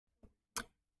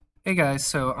Hey guys,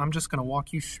 so I'm just going to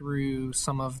walk you through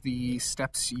some of the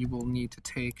steps you will need to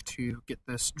take to get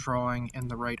this drawing in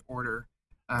the right order.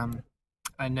 Um,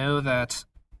 I know that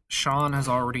Sean has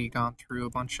already gone through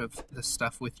a bunch of this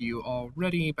stuff with you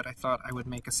already, but I thought I would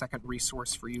make a second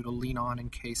resource for you to lean on in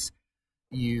case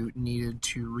you needed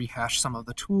to rehash some of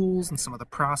the tools and some of the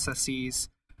processes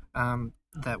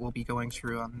that we'll be going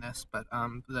through on this. But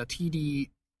the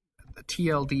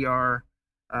TLDR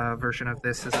version of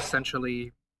this is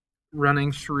essentially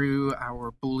running through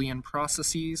our Boolean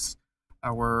processes,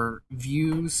 our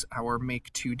views, our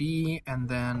make 2D, and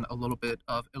then a little bit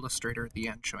of Illustrator at the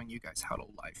end showing you guys how to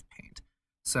live paint.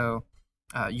 So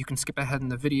you can skip ahead in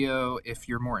the video if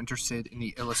you're more interested in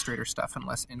the Illustrator stuff and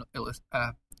less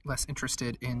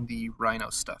interested in the Rhino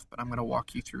stuff, but I'm going to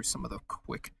walk you through some of the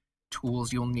quick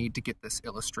tools you'll need to get this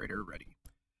Illustrator ready.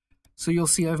 So you'll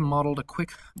see I've modeled a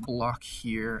quick block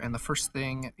here, and the first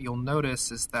thing you'll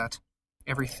notice is that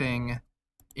everything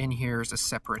in here is a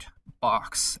separate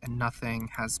box and nothing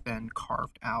has been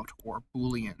carved out or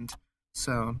Booleaned.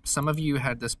 So some of you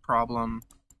had this problem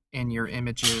in your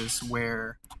images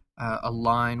where a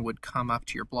line would come up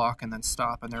to your block and then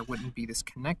stop and there wouldn't be this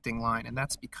connecting line, and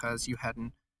that's because you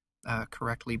hadn't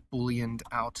correctly Booleaned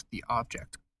out the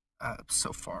object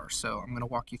so far. So I'm going to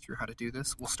walk you through how to do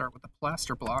this. We'll start with the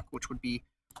plaster block, which would be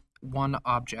one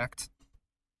object.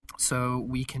 So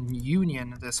we can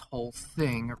union this whole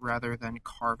thing rather than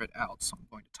carve it out. So I'm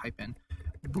going to type in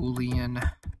Boolean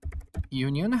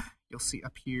union. You'll see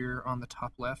up here on the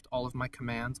top left, all of my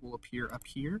commands will appear up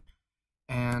here.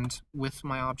 And with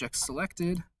my objects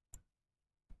selected,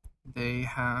 they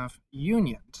have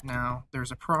unioned. Now,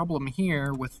 there's a problem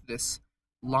here with this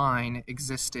line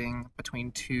existing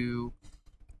between two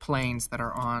planes that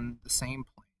are on the same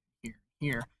plane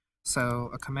here. So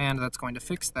a command that's going to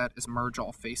fix that is merge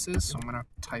all faces. So I'm going to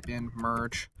type in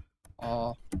merge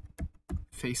all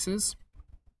faces,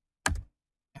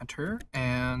 enter,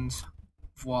 and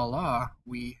voila,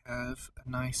 we have a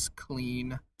nice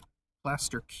clean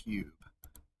plaster cube.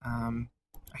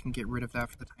 I can get rid of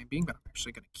that for the time being, but I'm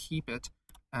actually going to keep it,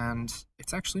 and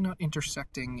it's actually not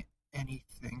intersecting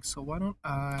anything. So I'm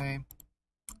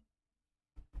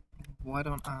going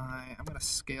to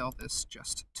scale this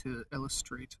just to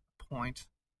illustrate a point.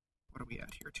 What are we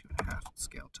at here? 2.5,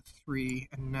 scale to 3,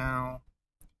 and now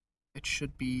it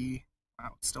should be,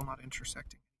 wow, it's still not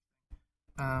intersecting.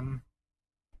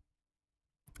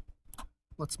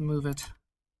 Let's move it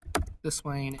this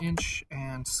way an inch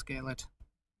and scale it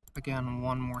again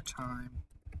one more time,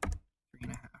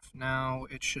 3.5. Now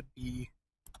it should be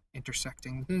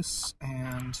intersecting this,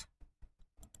 and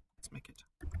let's make it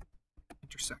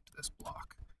intersect this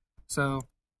block. So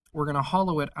we're going to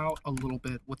hollow it out a little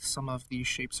bit with some of these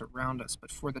shapes around us,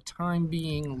 but for the time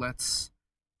being, let's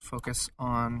focus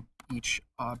on each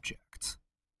object,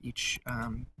 each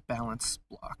balance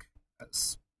block,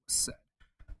 as said.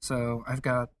 So I've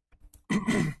got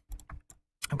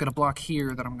a block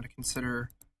here that I'm going to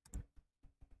consider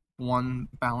one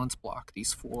balance block,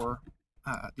 these four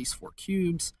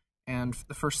cubes, and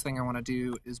the first thing I want to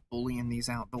do is Boolean these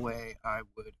out the way I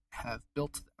would have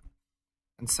built them.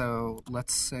 And so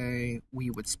let's say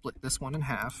we would split this one in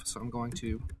half, so I'm going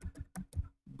to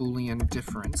Boolean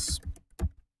difference,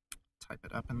 type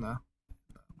it up in the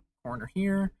corner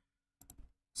here,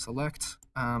 select.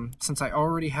 Since I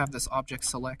already have this object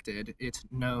selected, it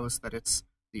knows that it's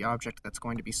the object that's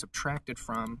going to be subtracted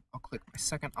from. I'll click my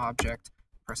second object,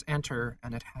 press enter,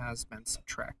 and it has been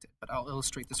subtracted. But I'll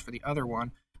illustrate this for the other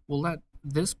one. We'll let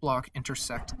this block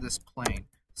intersect this plane.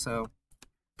 So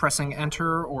pressing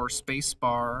enter or space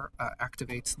bar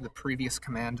activates the previous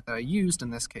command that I used.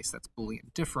 In this case, that's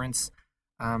Boolean difference.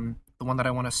 The one that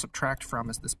I want to subtract from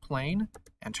is this plane,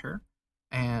 enter.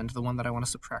 And the one that I want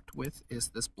to subtract with is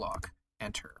this block,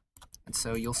 enter. And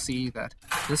so you'll see that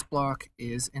this block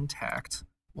is intact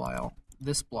while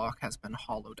this block has been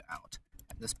hollowed out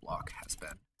and this block has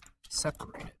been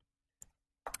separated.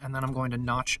 And then I'm going to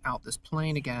notch out this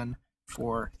plane again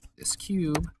for this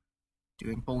cube,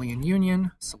 doing Boolean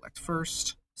union, select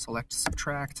first, select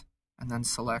subtract, and then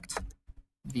select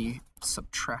the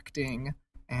subtracting,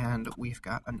 and we've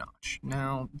got a notch.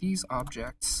 Now these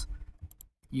objects,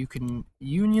 you can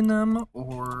union them,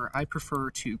 or I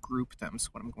prefer to group them. So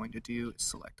what I'm going to do is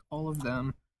select all of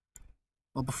them.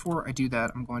 Well, before I do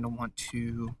that, I'm going to want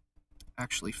to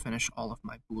actually finish all of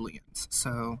my Booleans.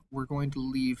 So we're going to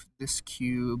leave this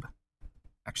cube,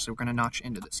 actually we're going to notch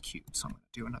into this cube. So I'm going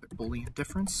to do another Boolean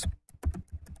difference.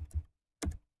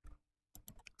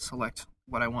 Select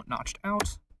what I want notched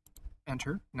out,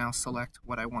 enter. Now select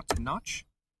what I want to notch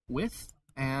with,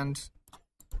 and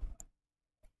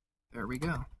there we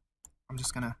go. I'm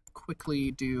just going to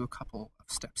quickly do a couple of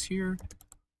steps here.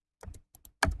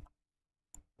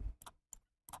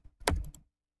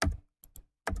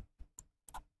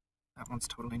 That one's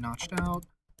totally notched out.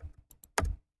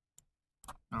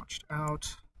 Notched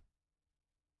out.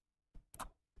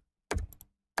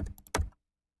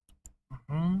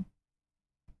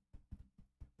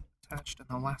 Attached in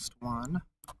the last one.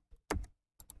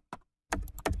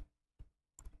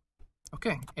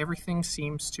 Okay, everything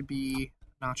seems to be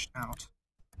notched out.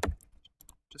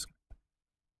 Just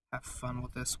have fun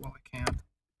with this while I can.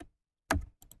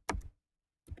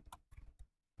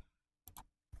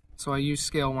 So I used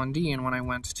scale 1D, and when I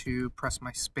went to press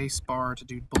my space bar to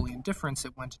do Boolean difference,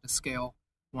 it went into scale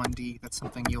 1D. That's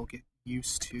something you'll get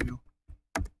used to.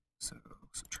 So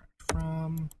subtract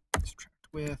from, subtract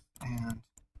with, and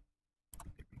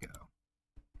there we go.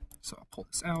 So I'll pull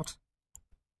this out,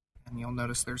 and you'll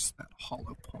notice there's that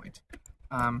hollow point.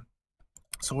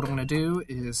 So what I'm going to do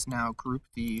is now group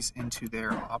these into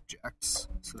their objects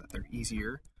so that they're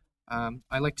easier.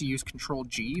 I like to use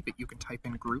Control-G, but you can type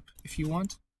in group if you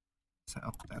want. So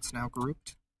that's now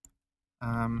grouped.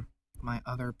 My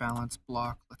other balance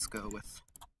block, let's go with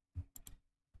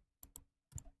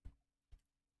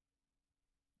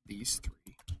these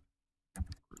three.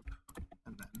 Group,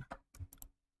 and then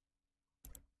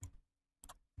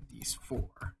these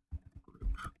four.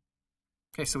 Group.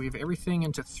 Okay, so we have everything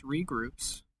into 3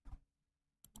 groups,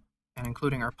 and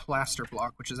including our plaster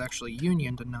block, which is actually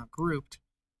unioned and not grouped,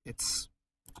 it's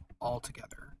all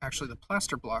together. Actually, the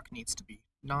plaster block needs to be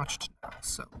notched now,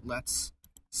 so let's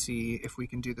see if we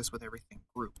can do this with everything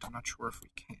grouped. I'm not sure if we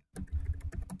can.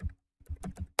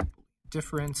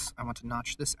 Difference, I want to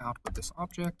notch this out with this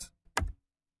object.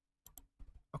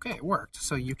 Okay, it worked.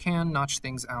 So you can notch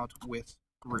things out with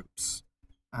groups.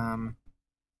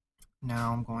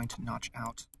 Now I'm going to notch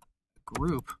out a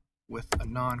group with a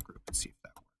non-group and see if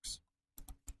that works.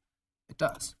 It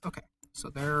does. Okay, so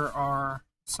there are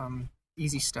some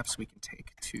easy steps we can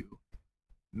take to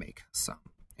make some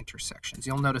intersections.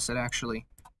 You'll notice it actually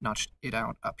notched it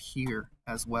out up here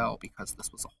as well because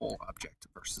this was a whole object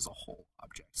versus a whole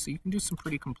object. So you can do some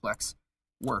pretty complex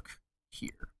work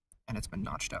here, and it's been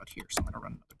notched out here. So I'm going to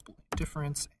run another Boolean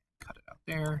difference and cut it out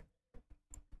there.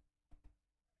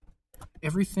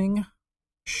 Everything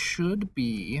should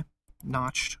be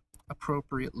notched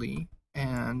appropriately,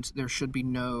 and there should be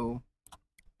no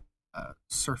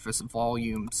surface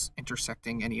volumes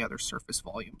intersecting any other surface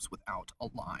volumes without a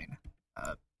line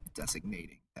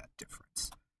designating that difference.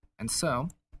 And so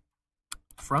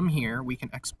from here we can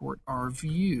export our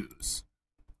views.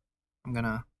 I'm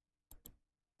gonna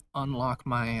unlock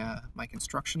my my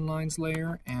construction lines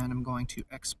layer, and I'm going to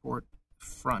export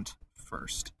front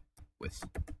first with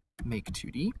make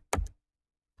 2D.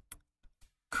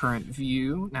 Current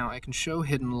view. Now I can show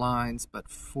hidden lines, but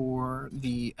for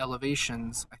the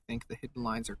elevations, I think the hidden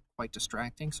lines are quite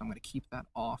distracting, so I'm going to keep that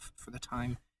off for the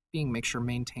time being. Make sure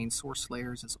maintain source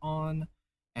layers is on,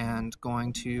 and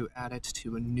going to add it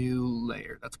to a new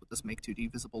layer. That's what this make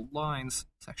 2D visible lines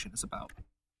section is about,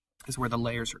 is where the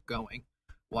layers are going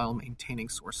while maintaining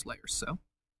source layers. So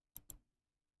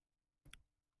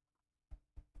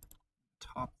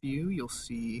top view, you'll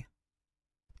see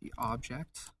the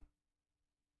object.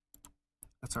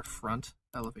 That's our front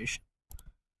elevation.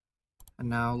 And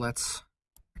now let's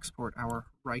export our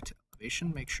right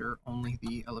elevation. Make sure only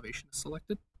the elevation is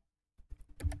selected.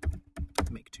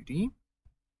 Make 2D.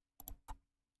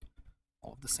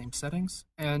 All of the same settings.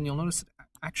 And you'll notice it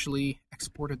actually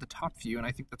exported the top view, and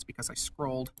I think that's because I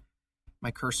scrolled my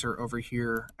cursor over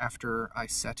here after I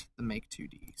set the make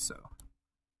 2D. So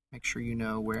make sure you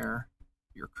know where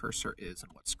your cursor is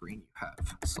and what screen you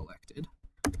have selected.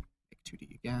 Make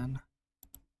 2D again.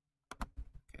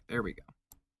 Okay, there we go.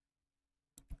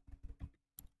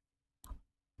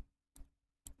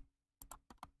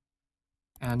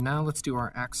 And now let's do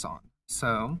our axon.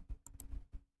 So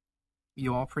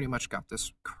you all pretty much got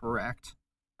this correct.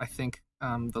 I think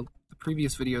the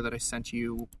previous video that I sent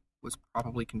you was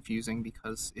probably confusing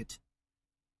because it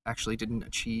actually didn't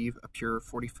achieve a pure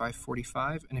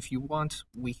 45-45. And if you want,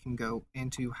 we can go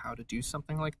into how to do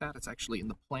something like that. It's actually in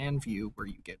the plan view where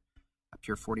you get a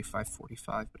pure 45-45,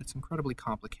 but it's incredibly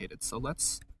complicated. So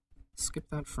let's skip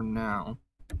that for now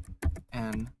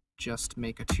and just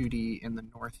make a 2D in the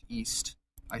northeast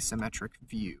isometric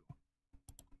view.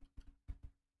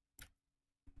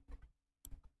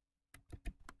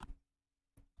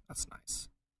 That's nice.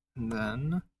 And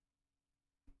then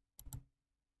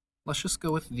let's just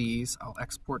go with these. I'll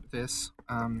export this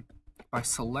by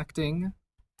selecting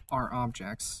our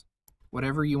objects.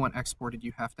 Whatever you want exported,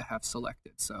 you have to have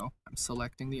selected. So I'm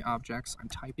selecting the objects, I'm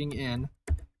typing in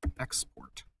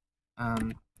export.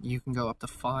 You can go up to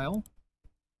File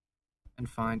and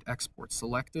find Export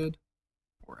Selected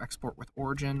or Export with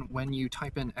Origin. When you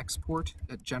type in export,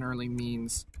 it generally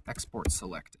means export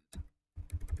selected.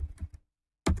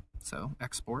 So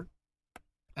export,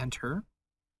 enter.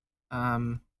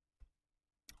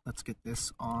 Let's get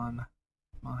this on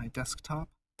my desktop.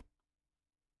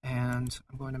 And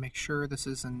I'm going to make sure this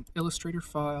is an Illustrator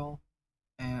file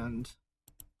and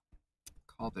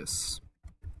call this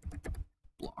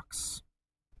blocks.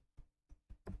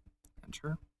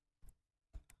 Enter.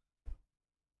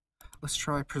 Let's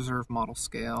try preserve model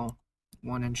scale.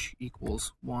 1 inch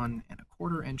equals 1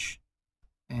 1/4 inch,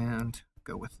 and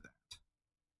go with that.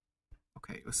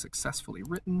 Okay, it was successfully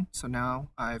written. So now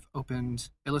I've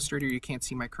opened Illustrator. You can't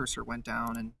see my cursor went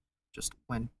down and just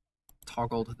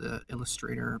toggled the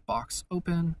Illustrator box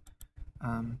open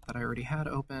that I already had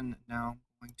open. Now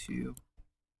I'm going to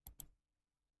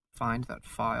find that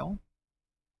file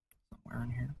somewhere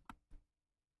in here.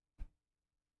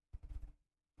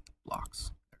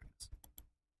 Blocks. There it is.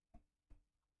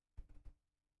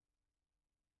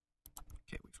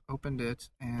 Okay, we've opened it,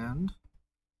 and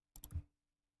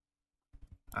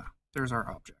there's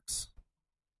our objects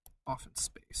off in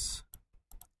space.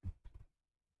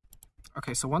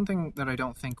 Okay, so one thing that I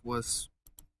don't think was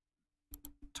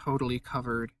totally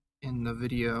covered in the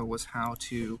video was how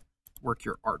to work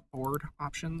your artboard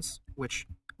options, which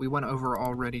we went over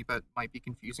already but might be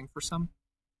confusing for some.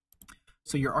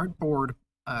 So your artboard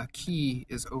key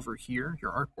is over here,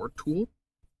 your artboard tool,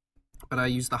 but I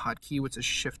use the hotkey, which is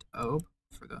Shift-O.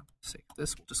 For the sake of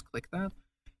this, we'll just click that.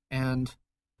 And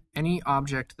any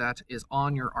object that is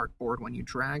on your artboard, when you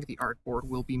drag the artboard,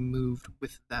 will be moved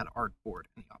with that artboard.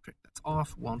 Any object that's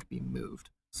off won't be moved.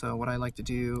 So what I like to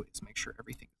do is make sure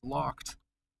everything is locked,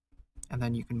 and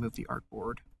then you can move the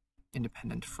artboard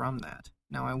independent from that.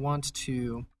 Now I want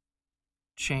to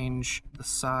change the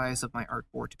size of my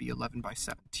artboard to be 11 by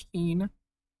 17.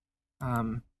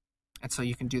 And so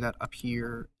you can do that up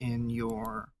here in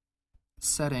your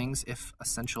settings if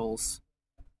Essentials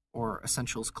or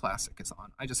Essentials Classic is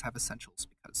on. I just have Essentials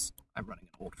because I'm running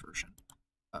an old version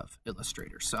of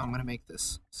Illustrator. So I'm going to make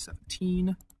this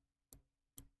 17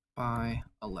 by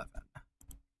 11.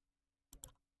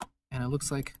 And it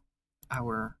looks like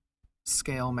our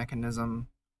scale mechanism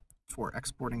for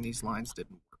exporting these lines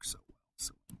didn't work so well.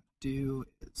 So what I'm going to do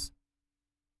is,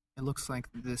 it looks like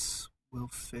this will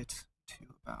fit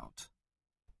to about,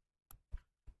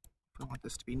 I want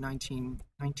this to be 19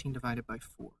 divided by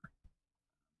 4.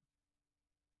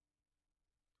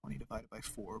 20 divided by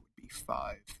 4 would be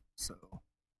 5, so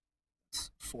it's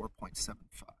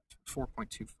 4.75,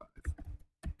 4.25.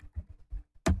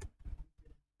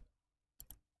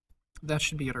 That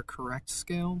should be at our correct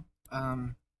scale,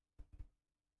 or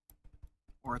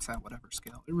it's at whatever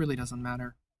scale. It really doesn't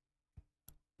matter.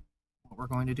 What we're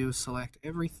going to do is select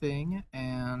everything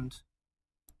and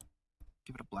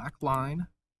give it a black line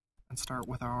and start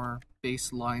with our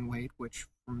base line weight, which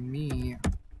for me, I'm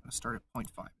going to start at 0.5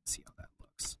 and see how that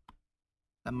looks.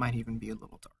 That might even be a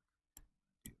little dark.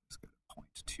 Let's go to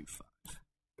 0.25.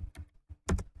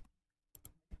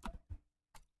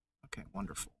 Okay,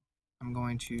 wonderful. I'm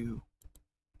going to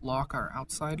lock our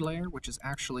outside layer, which is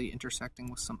actually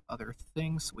intersecting with some other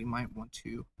things, so we might want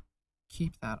to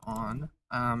keep that on.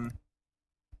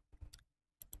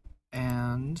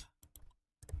 And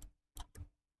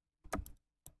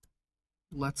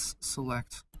let's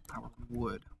select our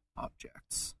wood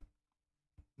objects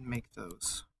and make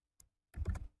those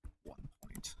 1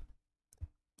 point.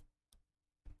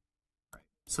 Right.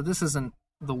 So this isn't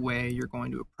the way you're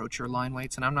going to approach your line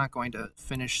weights, and I'm not going to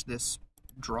finish this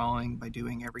drawing by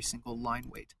doing every single line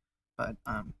weight, but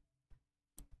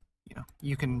you know,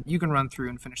 you can run through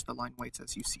and finish the line weights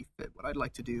as you see fit. What I'd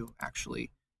like to do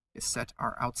actually is set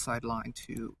our outside line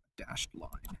to a dashed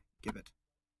line. Give it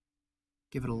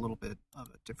a little bit of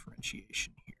a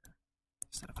differentiation here.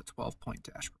 Instead of a 12-point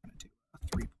dash, we're going to do a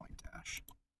 3-point dash.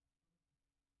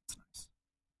 That's nice.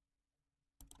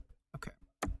 Okay.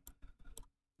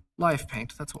 Live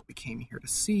paint, that's what we came here to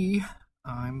see.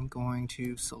 I'm going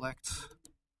to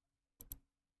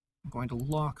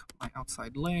lock my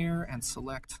outside layer and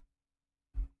select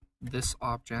this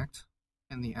object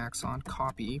in the axon,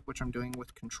 copy, which I'm doing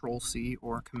with Control-C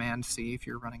or Command-C if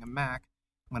you're running a Mac.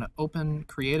 I'm going to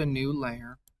create a new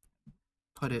layer,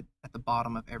 put it at the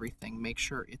bottom of everything, make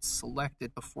sure it's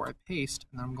selected before I paste,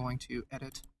 and then I'm going to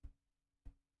edit,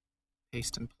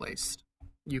 paste, and place.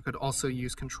 You could also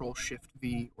use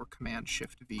Control-Shift-V or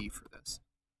Command-Shift-V for this.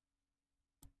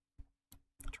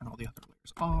 Turn all the other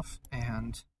layers off,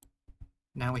 and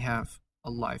now we have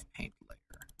a live paint layer.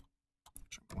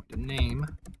 which I'm going to name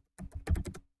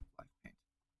Live Paint.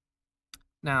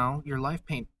 Now, your Live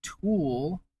Paint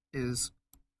tool is,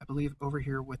 I believe, over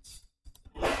here with,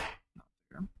 not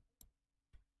there.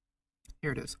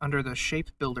 Here it is, under the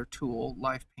Shape Builder tool,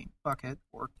 Live Paint Bucket,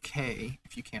 or K,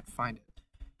 if you can't find it.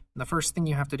 And the first thing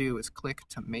you have to do is click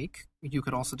to make. You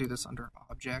could also do this under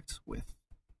Object with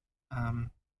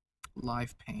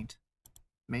Live Paint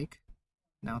Make.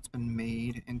 Now it's been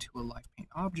made into a Live Paint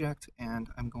object, and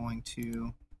I'm going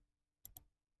to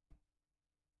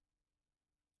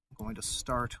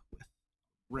start with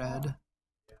red.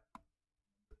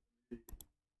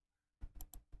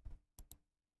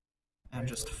 And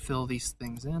just fill these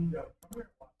things in.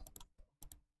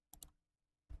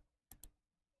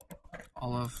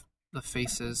 All of the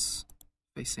faces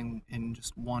facing in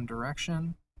just one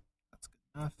direction. That's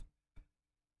good enough.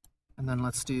 And then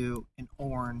let's do an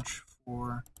orange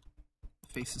for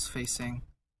faces facing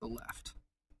the left.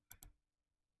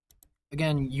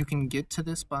 Again, you can get to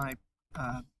this by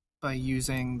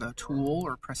using the tool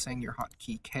or pressing your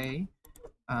hotkey K.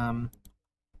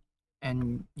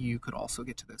 And you could also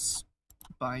get to this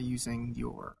by using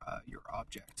your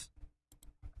object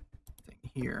thing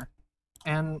here.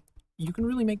 And you can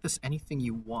really make this anything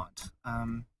you want.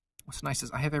 What's nice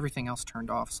is I have everything else turned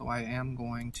off, so I am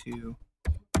going to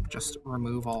just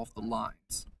remove all of the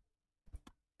lines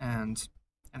and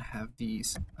have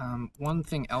these. One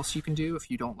thing else you can do if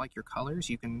you don't like your colors,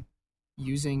 you can,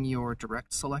 using your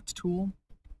direct select tool,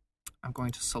 I'm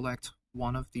going to select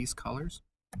one of these colors.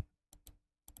 It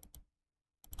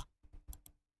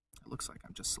looks like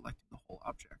I'm just selecting the whole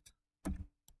object.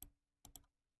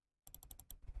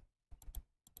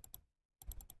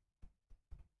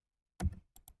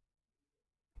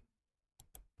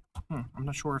 I'm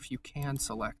not sure if you can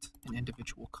select an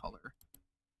individual color.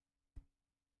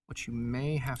 What you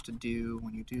may have to do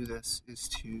when you do this is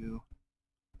to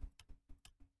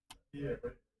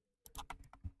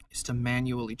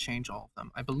manually change all of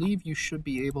them. I believe you should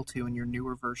be able to, in your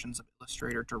newer versions of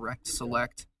Illustrator, direct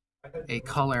select a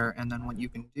color, and then what you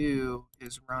can do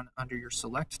is run under your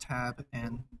select tab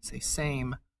and say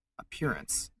same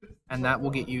appearance, and that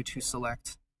will get you to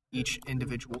select each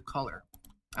individual color.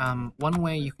 One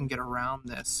way you can get around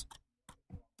this,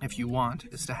 if you want,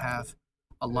 is to have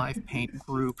a Live Paint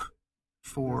group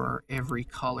for every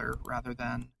color rather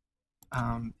than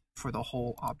for the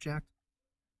whole object.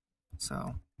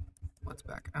 So let's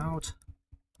back out.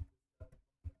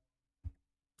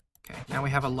 Okay, now we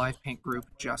have a Live Paint group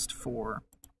just for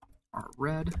our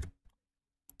red.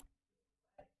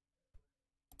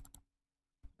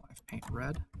 Live Paint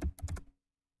red.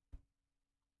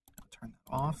 Turn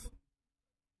that off.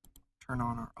 Turn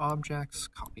on our objects,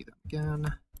 copy them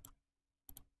again,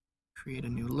 create a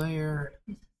new layer.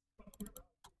 I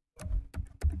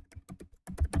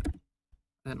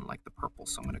didn't like the purple,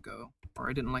 so I'm going to go, or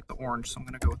I didn't like the orange, so I'm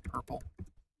going to go with purple.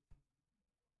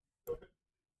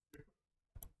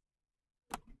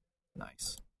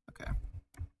 Nice. Okay.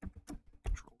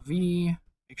 Control V,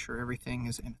 make sure everything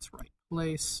is in its right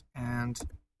place, and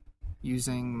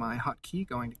using my hotkey,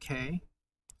 going to K,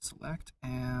 select,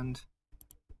 and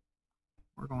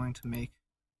we're going to make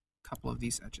a couple of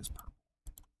these edges purple.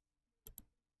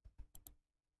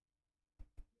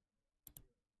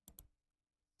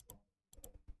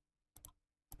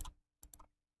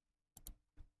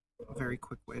 A very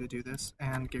quick way to do this,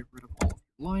 and get rid of all of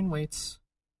your line weights.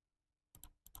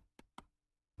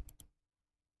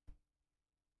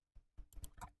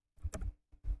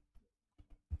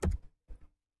 There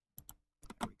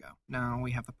we go. Now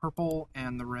we have the purple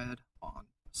and the red on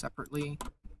separately,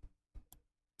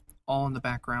 all in the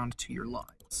background to your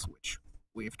lines, which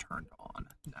we've turned on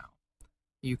now.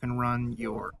 You can run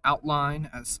your outline,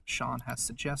 as Sean has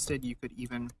suggested. You could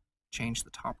even change the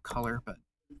top color, but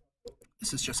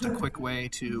this is just a quick way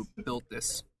to build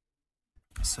this.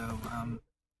 So,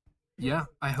 yeah,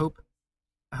 I hope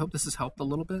this has helped a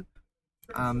little bit.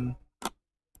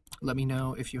 Let me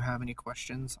know if you have any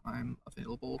questions. I'm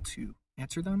available to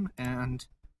answer them, and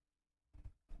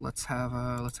let's have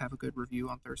a good review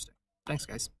on Thursday. Thanks,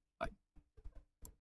 guys.